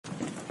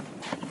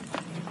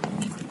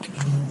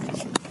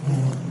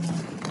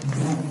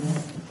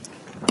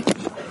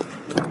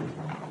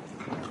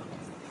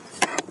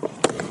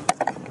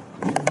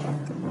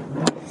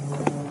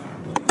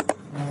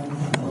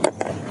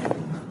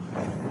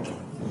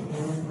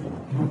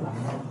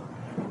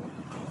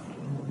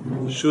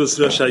Shus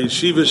Rosh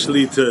HaYeshiva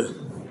Shlita,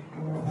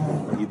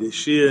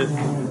 Yideshia,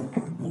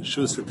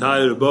 Shus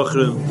Hatayr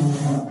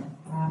Bochrim.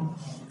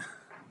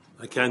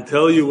 I can't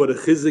tell you what a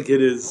chizik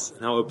it is,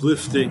 and how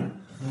uplifting,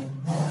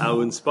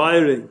 how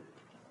inspiring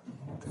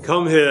to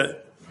come here,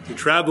 to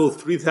travel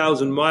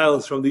 3,000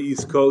 miles from the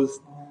East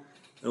Coast,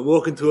 and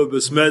walk into a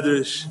Bes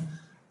Medrash,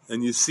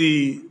 and you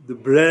see the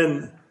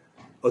Bren,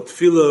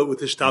 Otfila with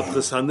the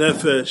Shtapchas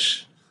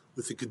HaNefesh,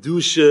 with the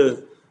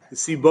Kedusha. You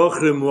see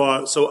Bochrim who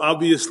are so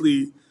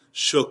obviously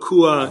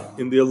shokua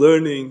in their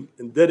learning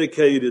and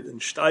dedicated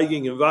and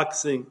steiging and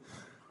waxing.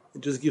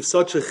 It just gives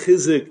such a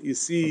chizik. You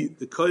see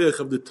the koyach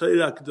of the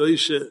Torah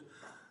Kedosha.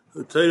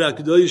 The Torah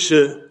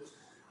Kedosha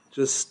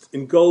just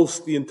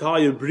engulfs the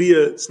entire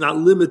Bria. It's not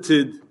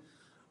limited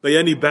by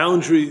any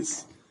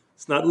boundaries.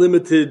 It's not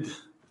limited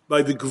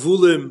by the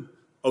gvulim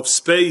of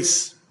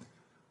space.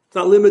 It's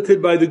not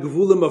limited by the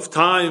gvulim of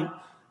time.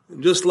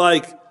 And just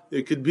like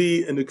there could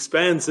be an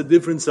expanse, a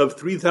difference of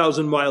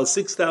 3,000 miles,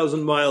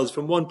 6,000 miles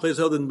from one place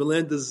to another in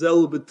Beland to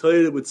Zel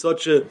B'Torah with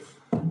such a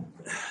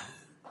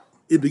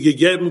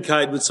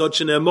Ibegegebenkeit, with such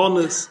an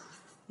emonus.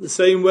 The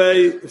same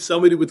way, if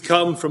somebody would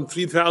come from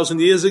 3,000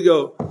 years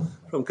ago,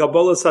 from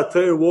Kabbalah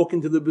Satir, walk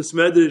into the Bes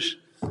Medrash,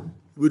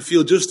 would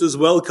feel just as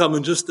welcome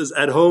and just as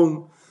at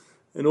home.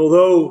 And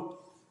although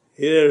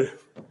here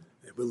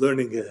we're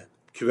learning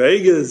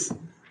Kvegas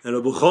and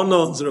Rabbi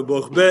Chonons and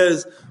Rabbi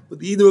Bez,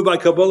 but even by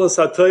Kabbalah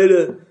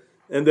Satir,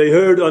 and they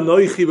heard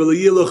Anoichi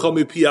v'leyilecha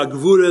mipi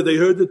agvura. They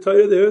heard the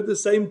Torah. They heard the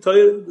same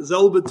Torah, the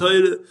Zelba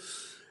Torah.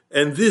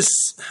 And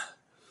this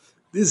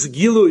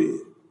gilui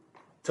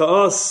to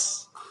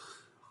us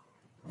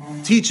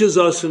teaches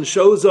us and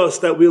shows us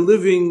that we're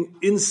living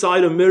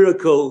inside a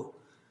miracle,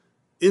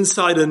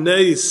 inside a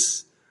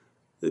nes,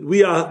 that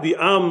we are the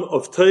Am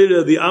of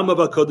Torah, the Am of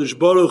HaKadosh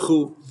Baruch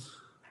Hu,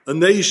 a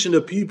nation,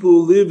 a people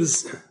who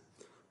lives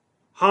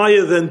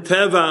higher than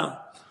Teva,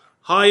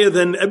 higher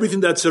than everything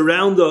that's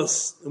around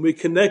us, and we're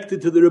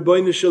connected to the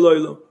Rebbeinu Shel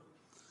Olam.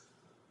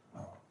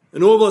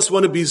 And all of us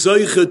want to be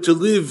zeicha to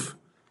live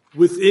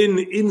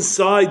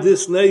inside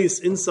this nes,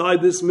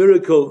 inside this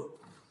miracle.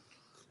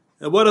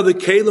 And what are the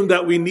kelim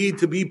that we need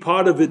to be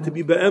part of it, to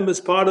be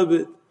be'emes part of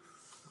it?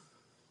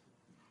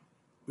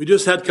 We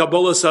just had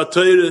Kabbalah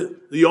Satir,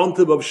 the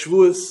Yontiv of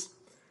Shavuos,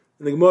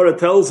 and the Gemara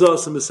tells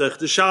us in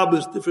Masechta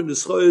Shabbos, different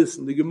Neschoyos,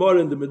 and the Gemara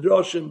and the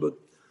Midrashim, but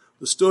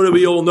the story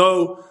we all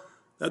know,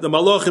 that the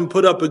Malachim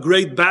put up a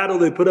great battle,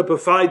 they put up a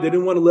fight, they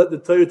didn't want to let the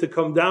Torah to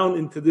come down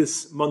into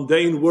this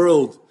mundane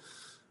world,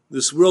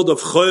 this world of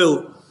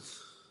Chol.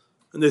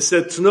 And they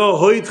said, Tno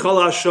hoit chal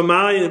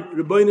hashamayim,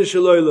 Rebbeinu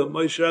Shel Olam,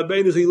 Moshe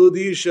Rabbeinu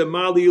Yiludisha,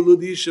 Mali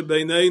Yiludisha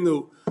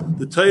Beineinu,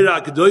 the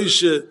Torah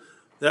Kedosha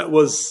that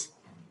was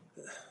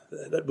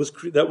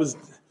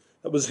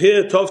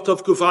here, Tov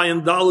Kufay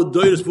and Dalad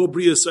Doiris for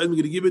Bria. So I'm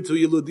going to give it to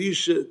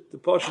Yiludisha, the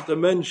Pasha to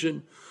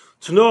mention.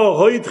 Tno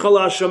hoit chal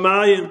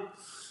hashamayim.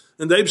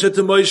 And they said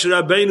to Moshe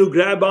Rabbeinu,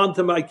 grab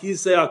onto my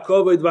kisei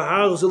hakoved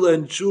v'harzul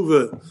and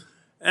tshuva.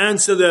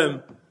 Answer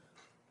them.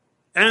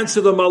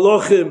 Answer the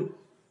malachim.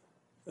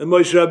 And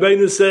Moshe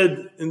Rabbeinu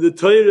said in the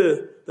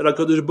Torah that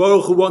HaKadosh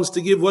Baruch Hu wants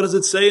to give, what does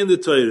it say in the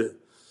Torah? It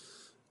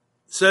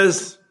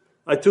says,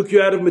 I took you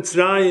out of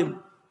Mitzrayim,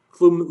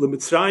 klum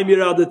leMitzrayim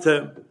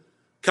yiradetem,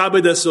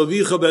 kabed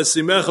esovicha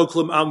v'esimecha,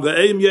 klum am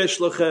ve'em yesh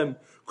lachem,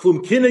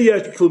 klum kina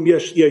yesh, klum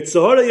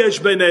yetzahara yesh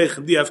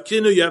beinechem. You have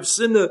kina, you have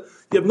sinna,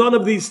 you have none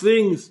of these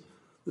things.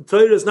 The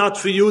Torah is not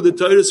for you, the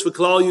Torah is for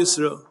Klal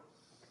Yisrael.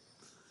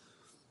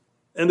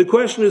 And the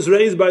question is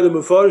raised by the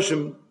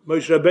Mefarshim.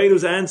 Moshe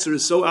Rabbeinu's answer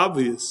is so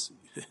obvious.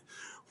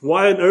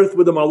 Why on earth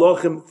would the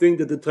Malachim think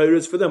that the Torah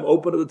is for them?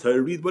 Open up the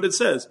Torah, read what it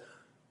says.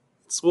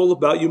 It's all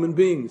about human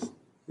beings.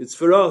 It's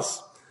for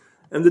us.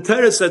 And the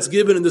Torah that's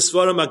given in the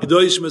Svarim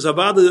HaKadoshim is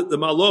about the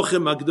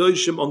Malachim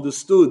HaKadoshim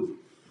understood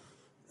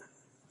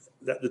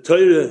that the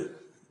Torah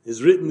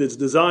is written, it's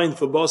designed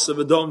for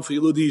Basav Adam, for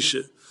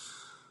Yiludisha.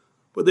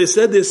 But they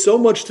said there's so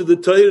much to the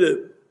Torah.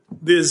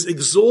 There's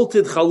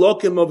exalted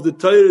chalakim of the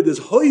Torah. There's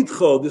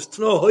hoidcha, there's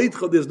tno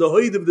hoidcha, there's the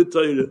hoid of the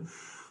Torah.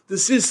 The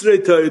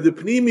Sisrei Torah, the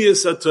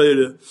Pnimius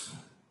HaTorah.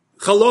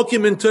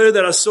 Chalakim in Torah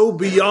that are so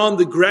beyond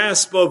the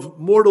grasp of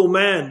mortal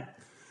man.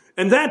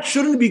 And that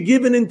shouldn't be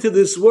given into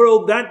this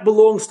world. That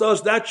belongs to us.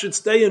 That should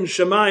stay in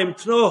Shemaim.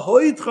 Tno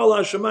hoidcha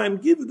la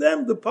Shemaim. Give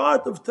them the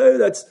part of Torah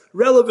that's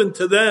relevant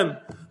to them,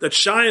 that's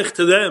shaykh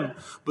to them.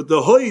 But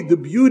the hoid, the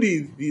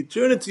beauty, the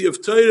eternity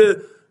of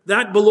Torah,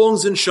 that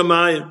belongs in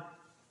Shemayim.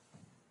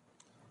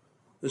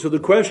 And so the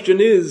question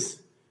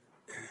is,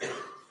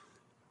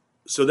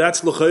 so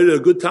that's l'chayra a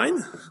good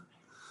time?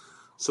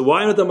 So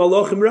why not the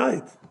Malachim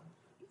right?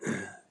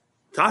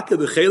 Taka,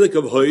 the chelik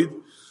of Hoid,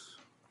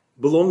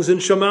 belongs in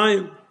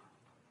Shemayim.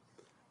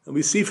 And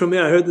we see from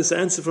here, I heard this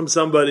answer from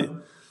somebody,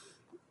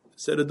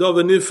 said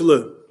Adova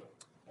Nifla,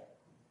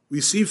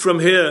 we see from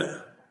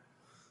here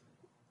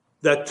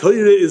that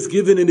Torah is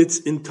given in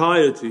its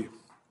entirety.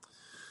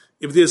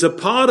 If there's a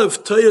part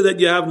of Torah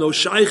that you have no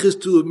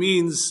shaykhis to, it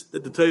means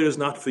that the Torah is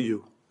not for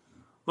you.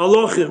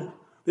 Malachim,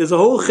 there's a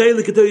whole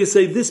chelik of Torah, you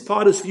say this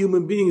part is for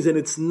human beings and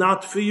it's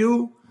not for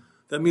you,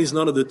 that means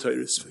none of the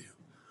Torah is for you.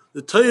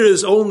 The Torah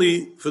is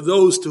only for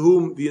those to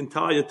whom the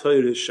entire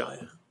Torah is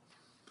shaykh.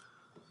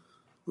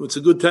 It's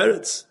a good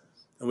teretz,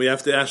 and we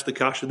have to ask the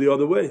kasha the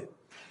other way.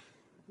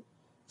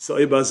 So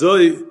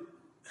Ibazoi,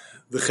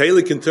 the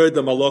chelik in Torah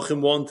the Malachim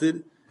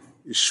wanted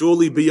is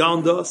surely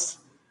beyond us.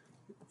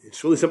 It's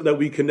surely something that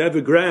we can never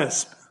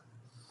grasp.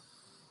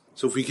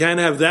 So if we can't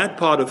have that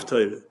part of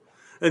Torah,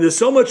 and there's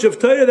so much of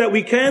Torah that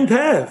we can't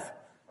have.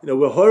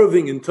 We're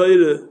horving in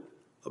Torah.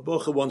 A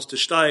bocha wants to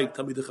steig,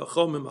 Talmidei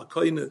Chachamim,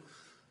 HaKoine.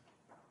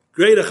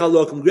 Greater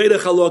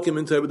chalokim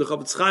in Torah. The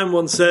Chafetz Chaim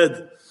once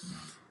said,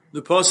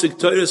 the pasuk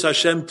Toras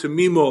Hashem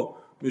Temimo,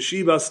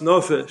 Meshivas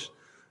Nofesh.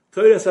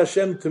 Toras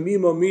Hashem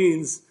Temimo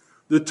means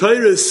the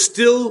Torah is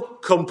still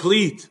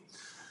complete.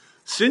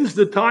 Since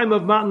the time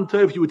of Matan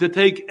Torah, if you were to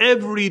take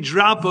every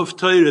drop of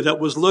Torah that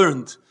was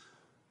learned,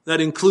 that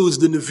includes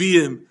the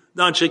Nevi'im,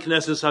 the Anshe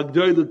Knesses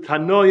Hagdolim, the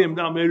Tanoim,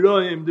 the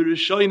Ameroim, the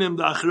Rishonim,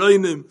 the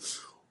Achroinim,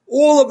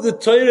 all of the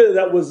Torah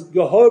that was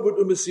Geharbut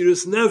with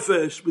Mesiras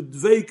Nefesh, with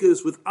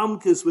Dveikus, with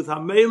Amkis, with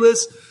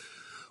Hamelis,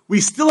 we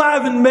still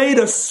haven't made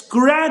a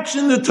scratch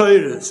in the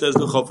Torah, says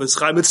the Chofetz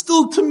Chaim. It's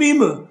still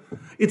Tamima.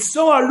 It's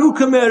so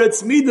Aruka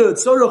Meretz Midah,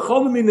 it's so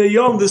Rechovim in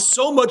Yom. There's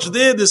so much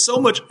there, there's so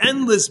much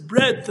endless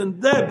breadth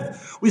and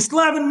depth. We still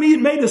haven't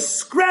made a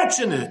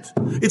scratch in it.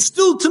 It's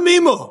still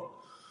Tamima.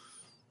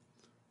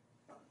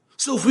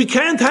 So if we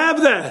can't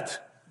have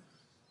that,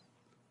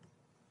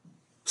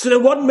 so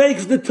then what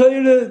makes the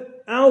Torah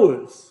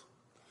ours?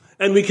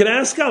 And we can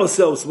ask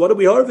ourselves, what are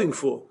we harving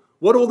for?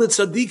 What all the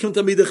tzaddikim,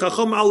 Talmidei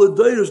Chacham, all the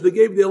doyers, they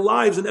gave their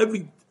lives and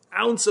every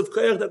ounce of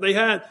koyach that they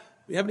had.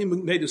 We haven't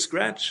even made a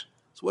scratch.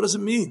 So what does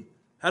it mean?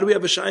 How do we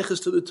have a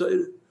shaykhus to the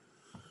Torah?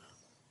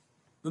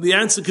 Well, the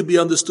answer could be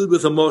understood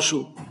with a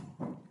moshul.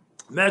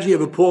 Imagine you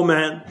have a poor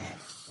man,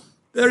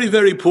 very,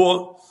 very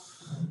poor.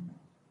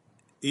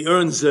 He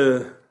earns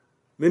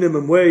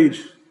minimum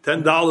wage,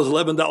 $10,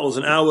 $11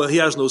 an hour. He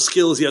has no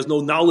skills. He has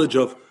no knowledge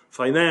of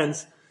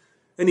finance.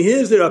 And he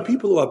hears there are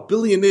people who are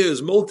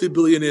billionaires,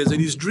 multi-billionaires, and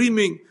he's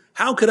dreaming,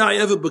 how could I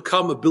ever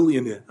become a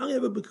billionaire? How could I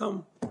ever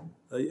become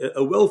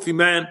a wealthy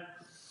man?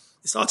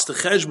 He starts to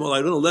cheshbon, I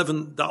earn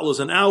 $11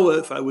 an hour.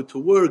 If I were to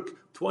work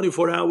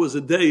 24 hours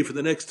a day for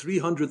the next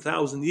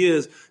 300,000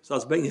 years,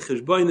 starts making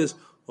cheshbonis,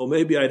 or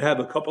maybe I'd have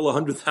a couple of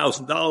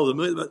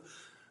 $100,000. But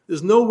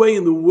there's no way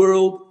in the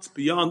world, it's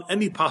beyond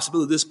any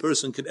possibility this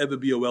person could ever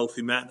be a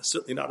wealthy man. It's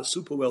certainly not a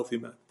super wealthy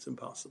man. It's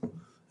impossible.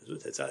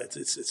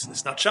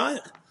 It's not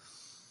shaykh.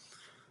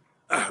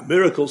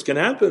 Miracles can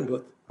happen,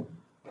 but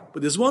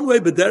there's one way,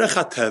 b'derech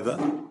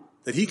hateva,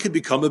 that he could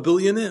become a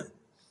billionaire.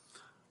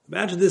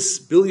 Imagine this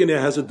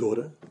billionaire has a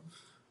daughter,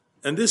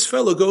 and this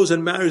fellow goes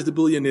and marries the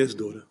billionaire's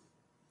daughter.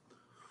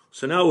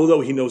 So now,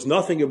 although he knows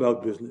nothing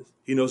about business,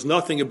 he knows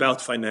nothing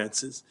about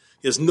finances,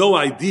 he has no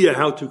idea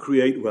how to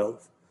create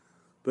wealth,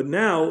 but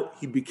now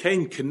he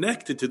became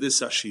connected to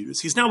this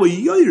ashiris. He's now a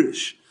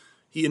yoirish.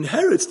 He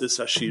inherits this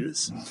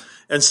ashiris,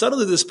 and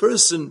suddenly this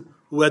person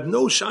who had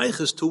no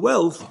shaykhus to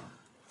wealth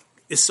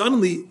is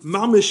suddenly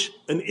mamish,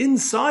 an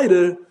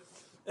insider,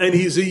 and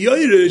he's a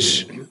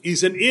yoirish,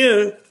 he's an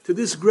heir to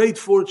this great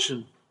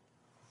fortune.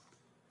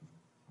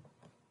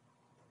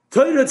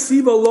 Torah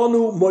tziva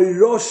lanu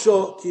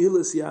moirosha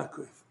kihilas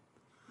Yaakov.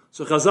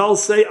 So Chazal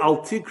say, al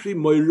tikri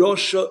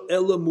moirosha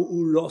ela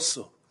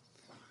mu'urosha.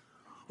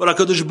 What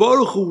HaKadosh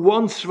Baruch Hu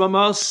wants from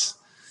us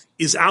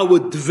is our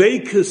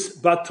dveikus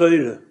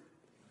b'Torah.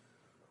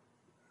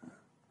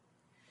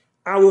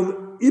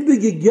 Our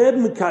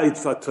ibegegebenkeit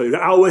for Torah,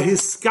 our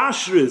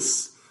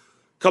hiskashris.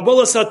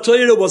 Kabbalah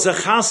Torah was a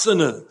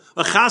chasana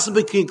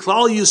between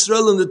Klal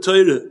Yisrael and the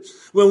Torah.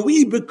 When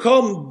we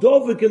become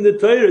dovik in the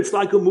Torah, it's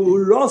like a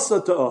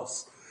muhurasa to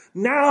us.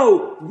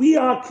 Now we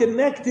are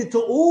connected to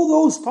all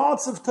those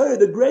parts of Torah,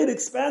 the great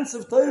expanse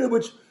of Torah,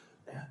 which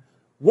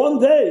one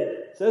day,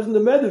 it says in the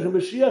Medrash,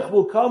 Mashiach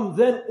will come,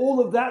 then all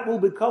of that will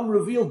become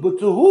revealed. But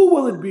to who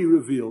will it be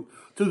revealed?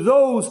 To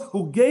those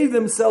who gave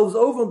themselves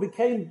over and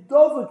became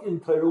dovik in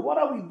Torah. What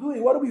are we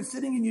doing? What are we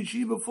sitting in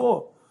yeshiva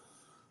for?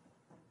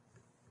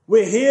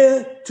 We're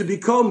here to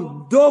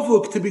become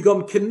dovuk, to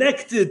become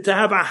connected, to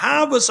have a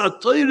havas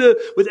Torah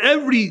with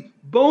every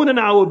bone in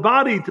our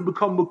body, to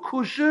become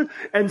makusher,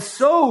 and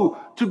so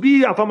to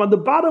be, if I'm on the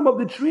bottom of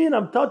the tree and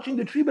I'm touching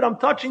the tree, but I'm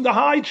touching the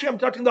high tree, I'm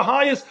touching the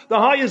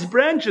highest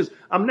branches,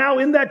 I'm now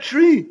in that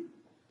tree.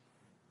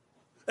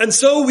 And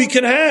so we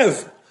can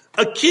have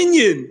a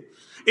kinyan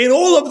in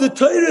all of the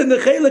Torah and the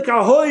Chelek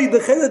Ahoy, the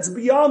Chelek that's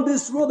beyond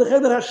this world, the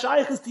Chelek that has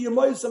shaykhs to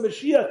Yemoyes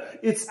HaMashiach,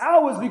 it's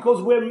ours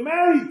because we're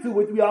married to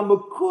it. We are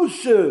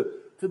makusha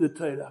to the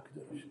Torah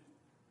HaKadosh.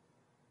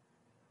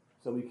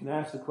 So we can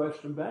ask the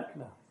question back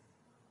now.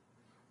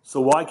 So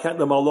why can't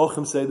the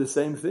Malachim say the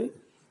same thing?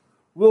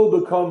 We'll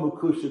become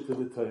makusha to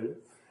the Torah,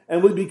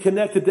 and we'll be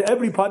connected to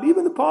every part,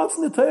 even the parts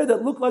in the Torah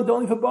that look like they're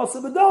only for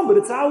Basa B'Dam, but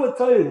it's our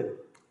Torah.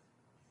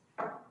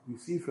 We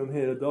see from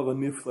here, Adava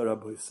Nifla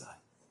Rabbi Sai.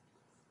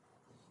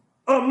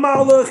 A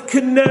malach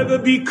can never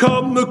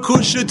become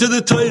makusha to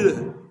the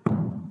Torah.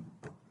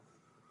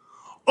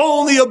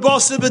 Only a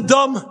Basa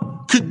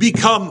B'Dam could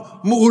become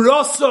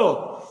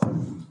mu'urasa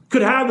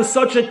could have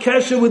such a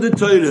kesher with the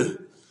Torah.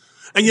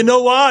 And you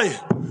know why?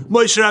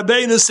 Moshe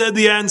Rabbeinu said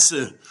the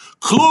answer.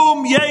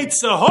 Klum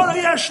yetzer hara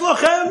yesh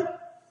lachem.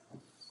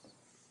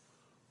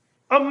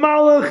 A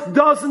malach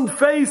doesn't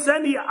face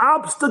any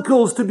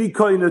obstacles to be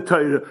koine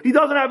Torah. He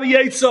doesn't have a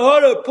yetzer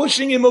hara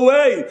pushing him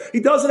away. He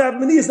doesn't have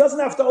manias, doesn't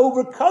have to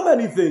overcome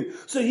anything.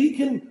 So he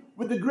can,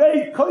 with the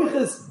great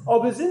koiches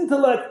of his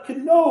intellect,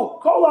 can know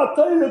kol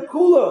ha-Torah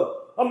kula.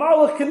 A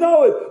malach can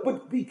know it,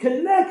 but be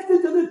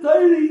connected to the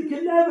Torah he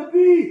can never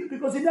be,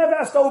 because he never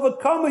has to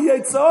overcome a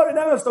yetzer hara. He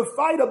never has to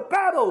fight a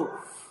battle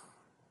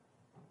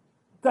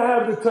to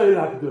have the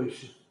Torah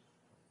HaKadosh.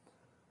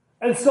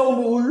 And so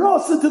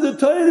Murasa to the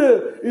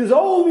Torah is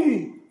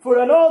only for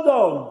an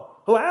Adam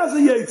who has a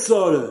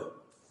yetzer hara,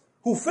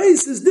 who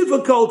faces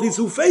difficulties,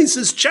 who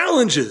faces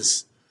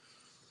challenges.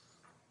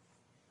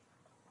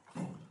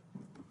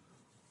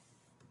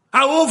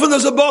 How often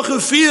does a bacher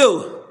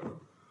feel?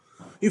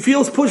 He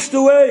feels pushed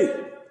away.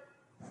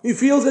 He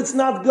feels it's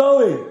not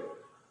going.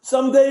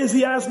 Some days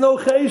he has no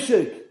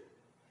cheshik.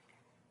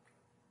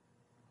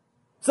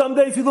 Some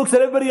days he looks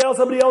at everybody else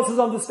is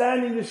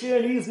understanding the shir,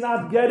 and he's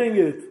not getting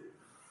it.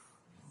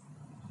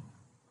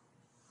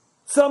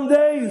 Some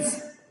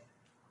days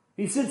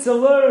he sits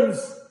and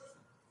learns.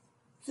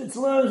 He's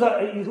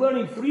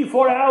learning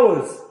 3-4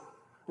 hours.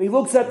 And he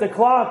looks at the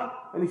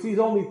clock and he sees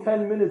only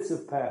 10 minutes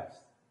have passed.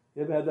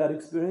 You ever had that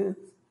experience?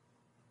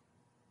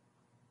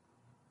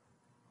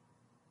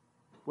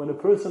 When a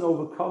person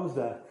overcomes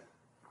that,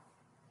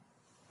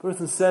 a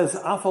person says,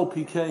 Afal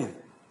Pikein.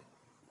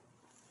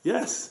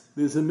 Yes,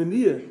 there's a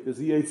meniyah, there's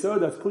a yetzer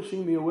that's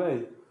pushing me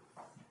away.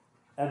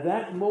 At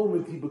that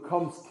moment, he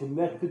becomes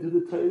connected to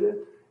the Torah,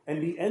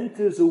 and he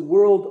enters a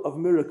world of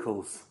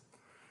miracles.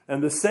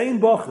 And the same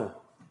bacher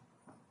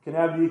can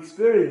have the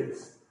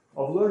experience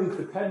of learning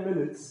for 10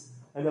 minutes,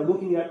 and then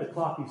looking at the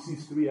clock, he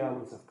sees 3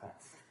 hours have passed.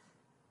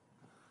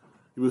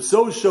 He was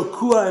so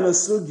shakua in a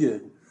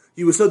sugya.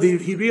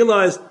 He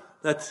realized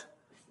that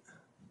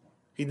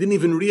he didn't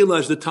even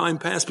realize the time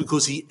passed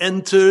because he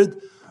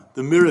entered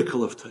the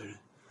miracle of Torah.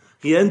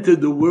 He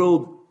entered the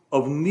world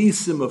of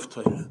nisim of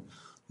Torah,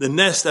 the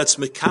nest that's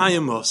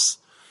mekayim us.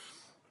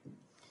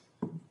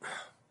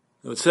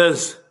 It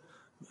says,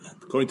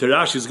 according to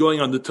Rashi, is going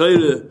on the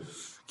Torah,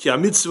 ki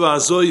ha-mitzvah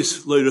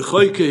azois lo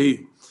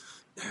rechoikehi,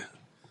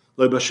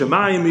 lo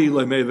b'shamayim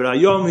lo me'ver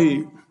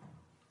hayom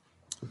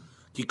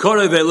ki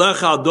korei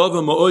ve'elecha al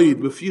dova ma'oid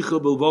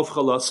b'ficha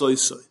b'lvovcha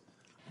la'asoisoi.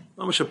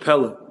 Mamash a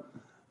pella.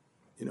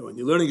 You know, when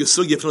you're learning a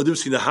sugi, you have to know the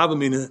difference between the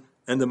havamina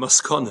and the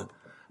maskana.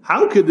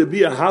 How could there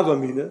be a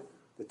havamina?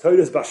 The Torah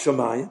is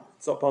b'shamayim,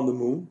 it's up on the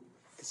moon.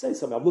 You can say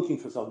something, I'm looking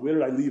for something. Where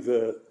did I leave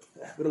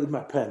my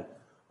pen?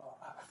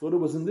 I thought it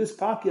was in this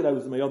pocket, I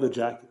was in my other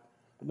jacket.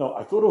 No,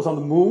 I thought it was on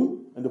the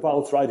moon, and the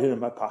wallet's right here in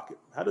my pocket.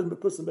 How did the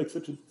person make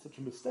such a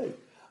mistake?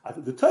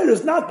 The Torah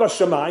is not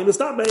b'shamayim, it's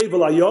not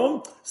me'evel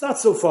hayom, it's not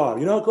so far.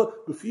 You know,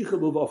 b'ficha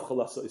b'lvovcha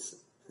la'asoisoi.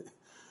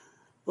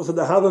 What's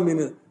the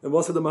havamina and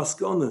what's the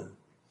maskana?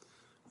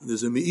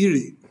 There's a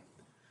meiri.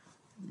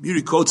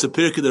 Meiri quotes a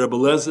pirkei of Rebbe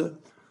Lezer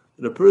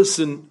that a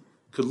person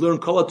could learn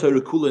Kol HaTorah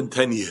Kula in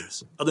 10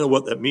 years. I don't know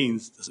what that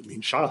means. Does it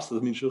mean Shas? Does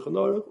it mean Shulchan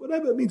Aruch?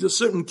 Whatever it means, a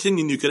certain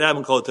kinyan you could have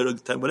in Kol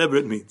HaTorah 10, whatever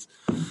it means.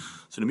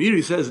 So the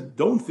meiri says,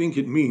 don't think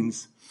it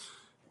means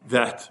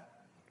that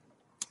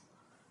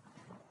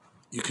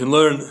you can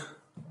learn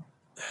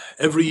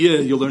every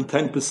year. You'll learn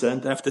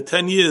 10%. After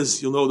 10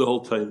 years, you'll know the whole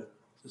Torah.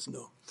 He says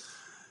no.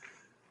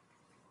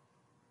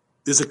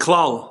 There's a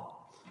klal.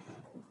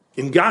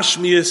 In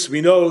Gashmias,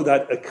 we know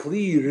that a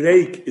kli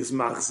reik is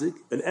machzik.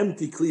 An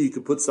empty kli you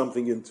could put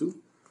something into.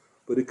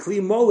 But a kli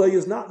molei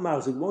is not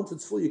machzik. Once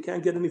it's full, you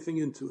can't get anything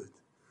into it.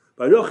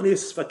 By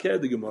rochnias fakir,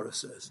 the Gemara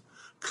says,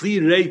 kli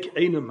reik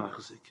eina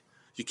machzik.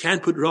 You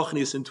can't put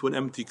rochnias into an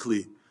empty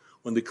kli.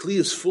 When the kli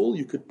is full,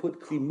 you could put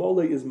kli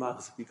molei is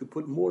machzik. You could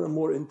put more and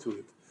more into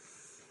it.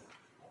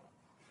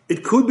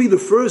 It could be the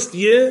first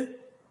year,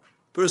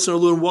 person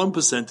will learn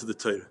 1% of the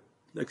Torah.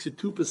 Next year,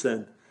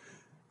 2%.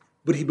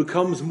 But he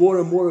becomes more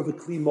and more of a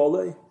kli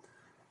molei,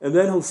 and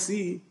then he'll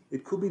see,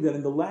 it could be that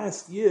in the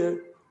last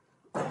year,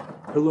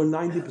 he'll learn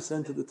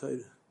 90% of the Torah.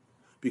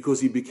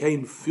 Because he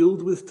became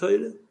filled with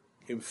Torah,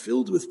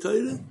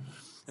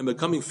 and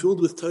becoming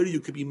filled with Torah, you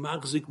could be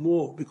machzik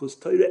more, because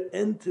Torah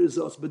enters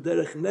us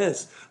b'derech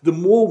nes. The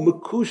more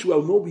mekush, the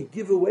more we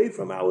give away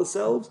from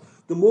ourselves,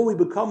 the more we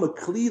become a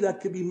kli that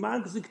could be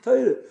machzik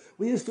Torah.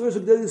 We used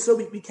to so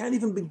we can't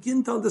even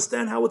begin to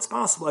understand how it's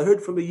possible. I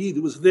heard from a yid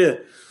who was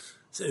there.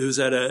 So it was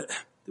there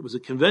was a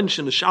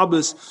convention, a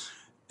Shabbos,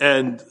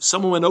 and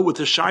someone went over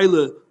to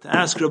Shaila to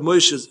ask Rav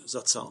Moshe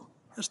Zatzal.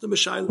 Asked him a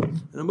Shaila,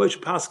 and Rav Moshe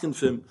paskin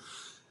for him.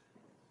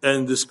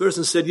 And this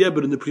person said, yeah,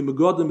 but in the Prima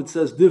Godim it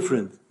says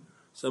different.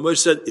 So Rav Moshe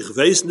said, Ich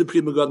weiß in the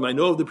Prima Godim, I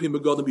know of the Prima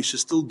Godim, we should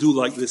still do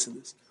like this and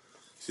this.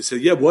 He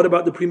said, yeah, what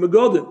about the Prima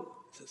Godim?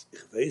 He says,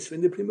 Ich weiß in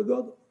the Prima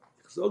Godim.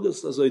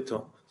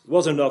 It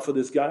wasn't enough for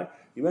this guy.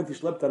 He went, he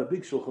schlepped out a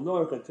big Shulchan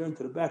Aruch and turned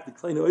to the back, the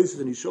Kleine Oasis,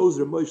 and he shows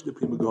Rav Moshe the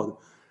Prima Godim.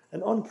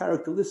 And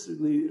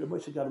uncharacteristically,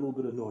 Moshe got a little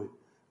bit annoyed.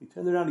 He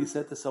turned around, he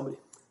said to somebody,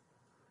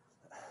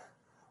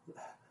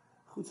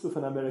 Chutzpah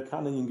von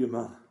Amerikaner in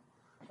German.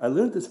 I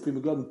learned this Pri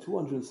Megadim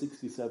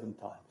 267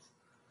 times.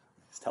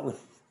 He's telling me,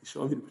 he's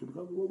showing me the Pri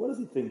Megadim. What does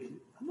he think?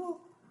 I know.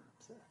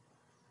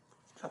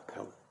 It's not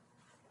power.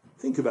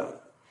 Think about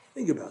it.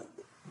 Think about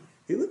it.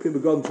 He learned Pri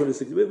Megadim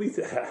 260.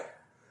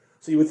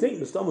 So you would think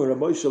the Stammer Rav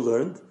Moshe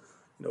learned,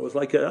 it was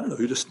like, I don't know,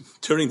 you're just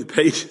turning the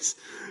pages.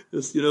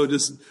 Just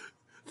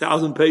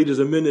 1,000 pages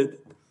a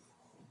minute.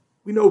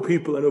 I know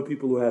people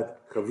who had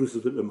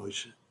Chavrusas with Rav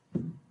Moshe.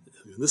 In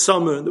the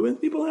summer, in the winter,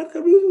 people had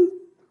Chavrusas.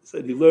 He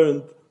said he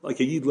learned, like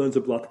a Yid learns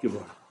a Blatt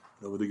Gemara.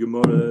 With the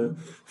Gemara,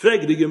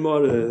 frag the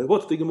Gemara,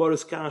 what's the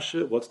Gemara's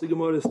kasha, what's the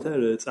Gemara's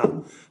teretz?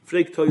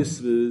 Frag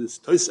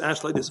Toysvis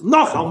asked like this,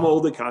 noch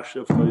amol the kasha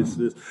of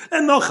Toysvis,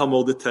 and noch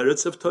amol the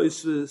teretz of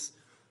Toysvis.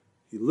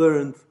 He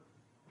learned,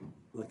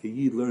 like a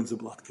Yid learns a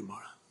Blatt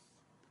Gemara.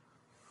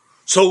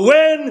 So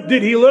when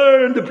did he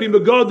learn the Pri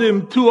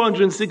Megadim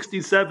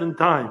 267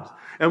 times?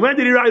 And when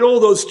did he write all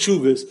those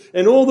tshuvas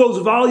and all those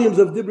volumes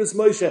of Dibros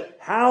Moshe?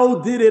 How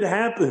did it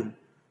happen?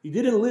 He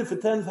didn't live for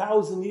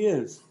 10,000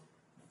 years.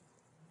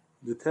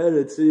 The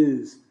teretz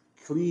is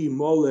Kli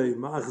Mole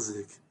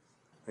Machzik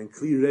and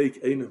Kli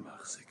Reik Eina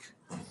Machzik.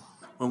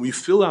 When we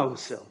fill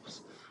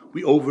ourselves,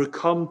 we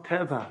overcome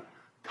Teva.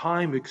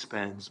 Time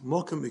expands,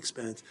 Mokum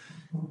expands.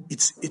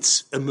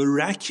 It's a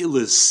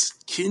miraculous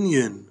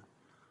kinyan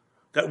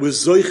that we're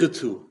zoiche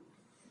to.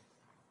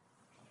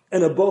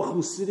 And a Bach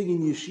who's sitting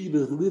in yeshiva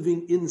is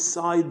living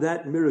inside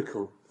that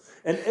miracle.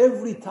 And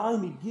every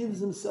time he gives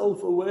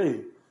himself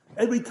away,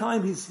 every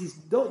time he's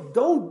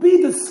don't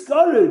be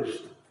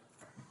discouraged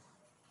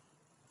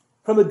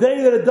from a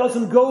day that it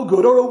doesn't go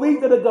good or a week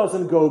that it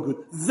doesn't go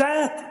good.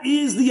 That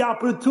is the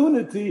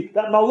opportunity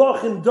that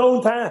Malachim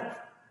don't have.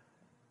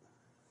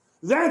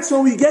 That's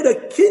when we get a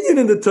kinyan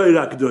in the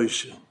Torah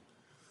Kedosha.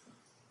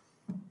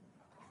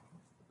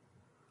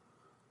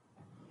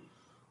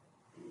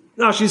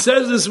 Now she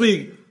says this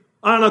week,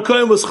 Aaron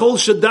HaKohen was chol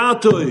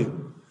shadatoi. He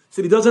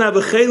said he doesn't have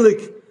a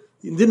chelik.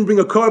 He didn't bring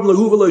a carbon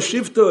lehuva lo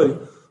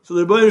shiftoi. So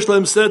the Rebbeinu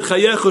Shalom said,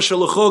 Chayecho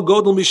shalacho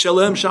godol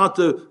mishalem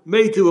shata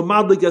meitu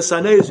amadlik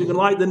yasaneis. You can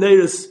light the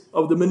neiris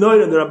of the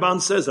menorah. And the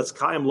Rabban says, that's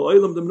Kayim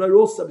lo'olam. The menorah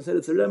also said,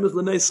 it's a remez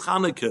l'neis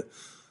Chanukah.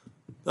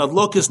 The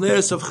adlokes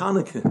neiris of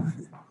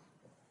Chanukah.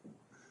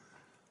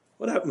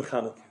 What happened to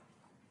Chanukah?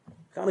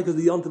 Chanukah is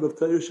the yontiv of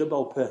Torah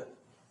Shebal Peh.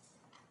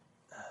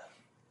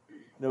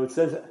 It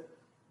says,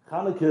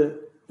 Chanukah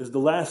is the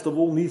last of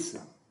all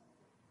Nisan.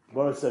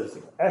 Gemara says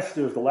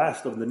Esther is the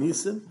last of the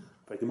Nisan.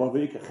 There's no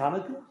Torah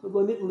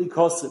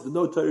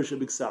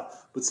Shebiksah.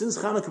 But since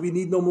Chanukah, we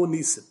need no more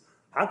Nisan.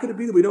 How could it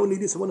be that we don't need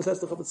Nisan? One says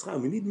to Chafetz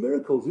Chaim, we need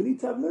miracles. We need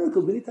to have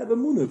miracles. We need to have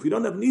emunah. If we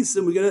don't have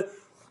Nisan, we're gonna.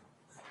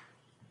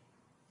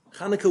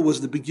 Chanukah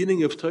was the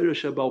beginning of Torah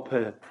Shebal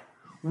Peh.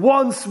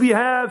 Once we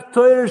have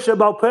Torah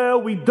Shebal Peh,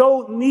 we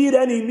don't need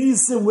any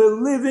Nisan. We're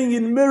living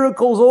in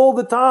miracles all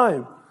the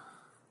time.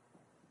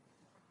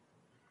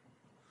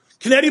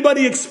 Can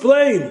anybody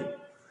explain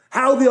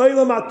how the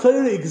Olam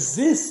HaTorah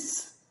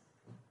exists?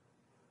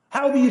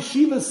 How the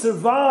yeshivas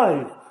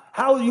survive?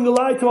 How the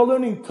Yingalaita are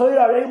learning Torah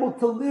are able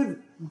to live?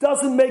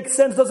 Doesn't make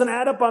sense, doesn't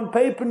add up on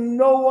paper.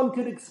 No one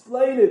can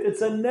explain it.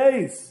 It's a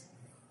nace.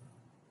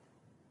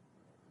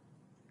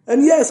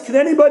 And yes, can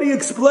anybody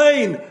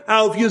explain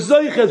how if you're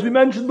zoich, as we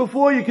mentioned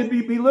before, you can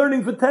be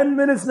learning for 10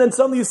 minutes and then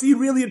suddenly you see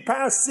really it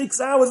passed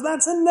 6 hours.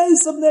 That's a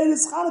nace of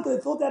Neiris Chanukah.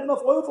 They thought they had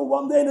enough oil for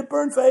one day and it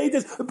burned for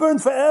ages. It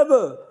burned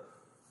forever.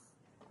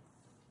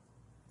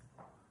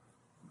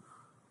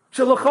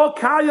 Shalachok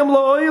kayam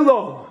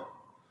la'olam.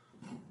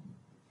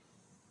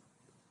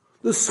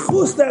 The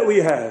schus that we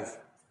have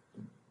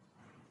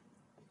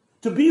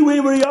to be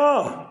where we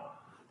are,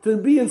 to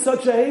be in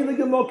such a heilige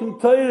mokum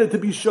Torah, to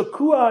be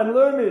shakua and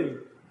learning,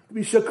 to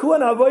be shakua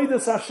and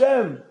avodas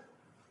Hashem.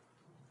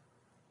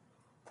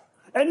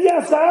 And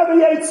yes, to have a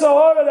Yetzer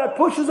Hara that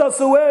pushes us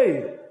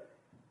away.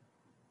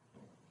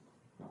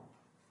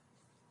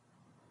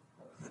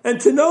 And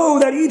to know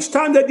that each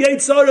time that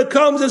Yetzer Hara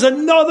comes, there's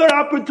another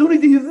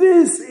opportunity.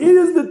 This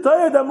is the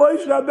Torah that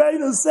Moshe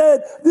Rabbeinu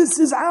said. This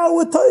is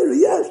our Torah.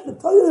 Yes, the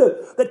Torah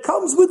that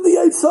comes with the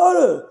Yetzer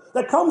Hara.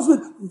 That comes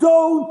with,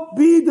 don't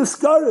be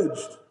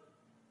discouraged.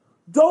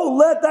 Don't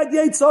let that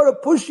Yetzer Hara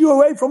push you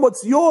away from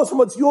what's yours, from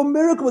what's your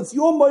miracle, what's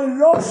your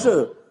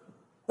Moirosha.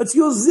 That's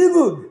your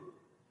Zivug.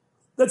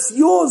 That's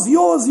yours.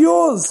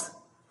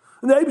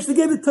 And the Eibishter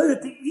gave the Torah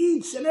to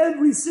each and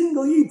every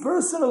single Yid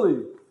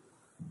personally.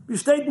 We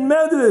state in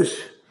Medrash,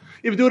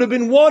 if there would have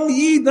been one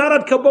Yid not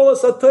at Kabbalah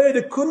Torah,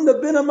 there couldn't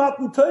have been a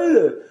Matan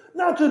Torah.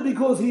 Not just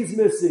because he's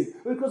missing,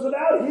 because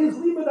without his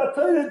Limud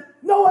Torah,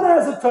 no one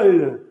has a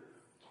Torah.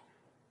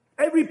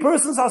 Every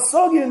person's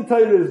Hasagi in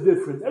Torah is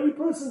different. Every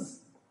person's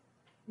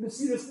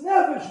Mesiras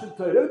Nefesh in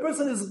Torah. Every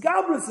person's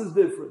Gabras is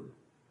different.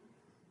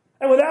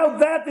 And without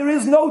that, there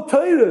is no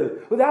Torah.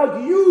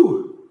 Without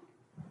you.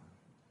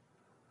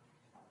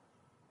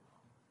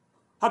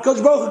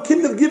 HaKadosh Baruch Hu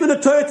couldn't have given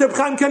a Torah to Reb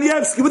Chaim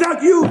Kanievsky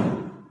without you.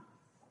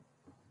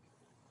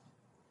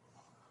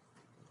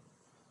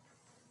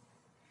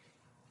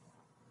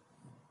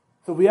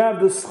 So we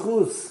have the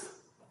schus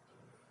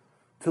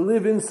to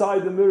live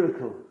inside the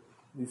miracle.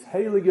 these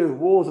heilige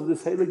walls of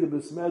this heilige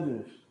Beis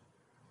Medrash.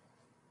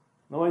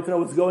 Now I want to know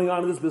what's going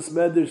on in this Beis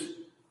Medrash.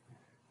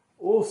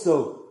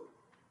 Also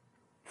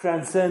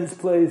transcends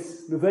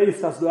place. The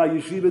Veis has the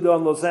Yeshiva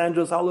in Los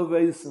Angeles, alle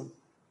Veisen.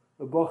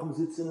 The Bochum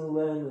sits in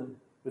Lernen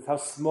with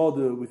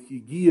Hasmoda, with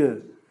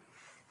Yigia,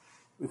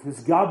 with his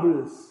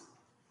Gabris.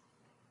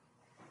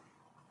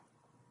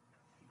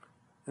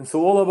 And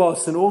so all of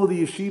us and all of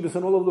the yeshivas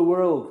and all over the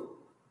world,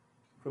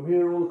 from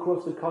here all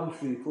across the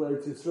country, to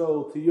Eretz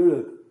Yisrael, to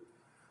Europe,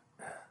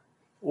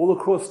 all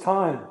across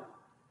time,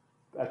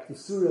 back to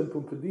Surah and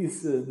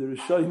Pumpadisa, the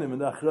Rishonim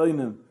and the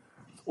Achronim,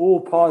 it's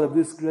all part of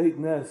this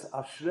greatness.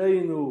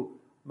 Ashreinu,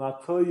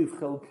 Matoyiv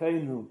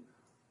Chelkeinu,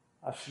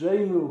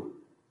 Ashreinu,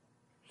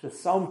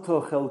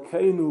 Shesamto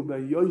Chelkeinu,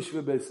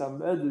 Be'yoshve Beis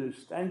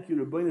HaMedrash. Thank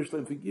you, Rebbeinu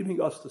Shalom, for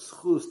giving us the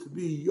schus to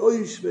be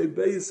Yoshve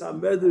Beis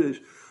HaMedrash,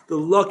 the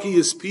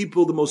luckiest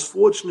people, the most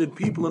fortunate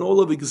people in all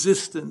of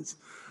existence.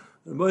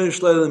 Rebbeinu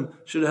Shalom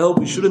should help.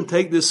 We shouldn't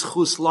take this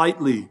schus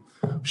lightly.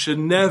 We should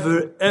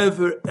never,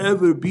 ever,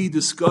 ever be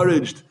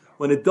discouraged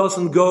when it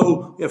doesn't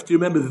go. You have to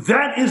remember,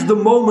 that is the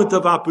moment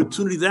of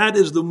opportunity. That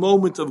is the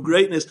moment of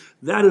greatness.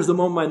 That is the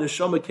moment my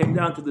neshama came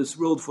down to this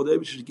world for.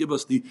 They should give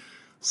us the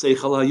Seichel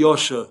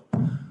HaYosha.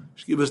 They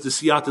should give us the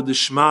Siyata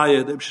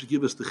D'Shmaya. They should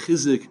give us the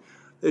Chizik.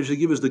 They should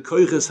give us the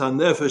Koiches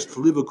HaNefesh to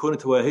live according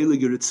to our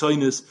heilige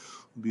Ritzonis.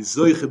 Be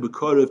Zoiche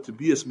B'Korev to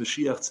be as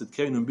Mashiach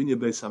Tzidkeinu and Binya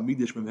Beis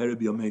HaMikdash Memhere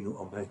B'Yameinu.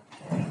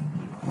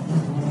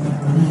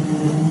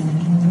 Amen.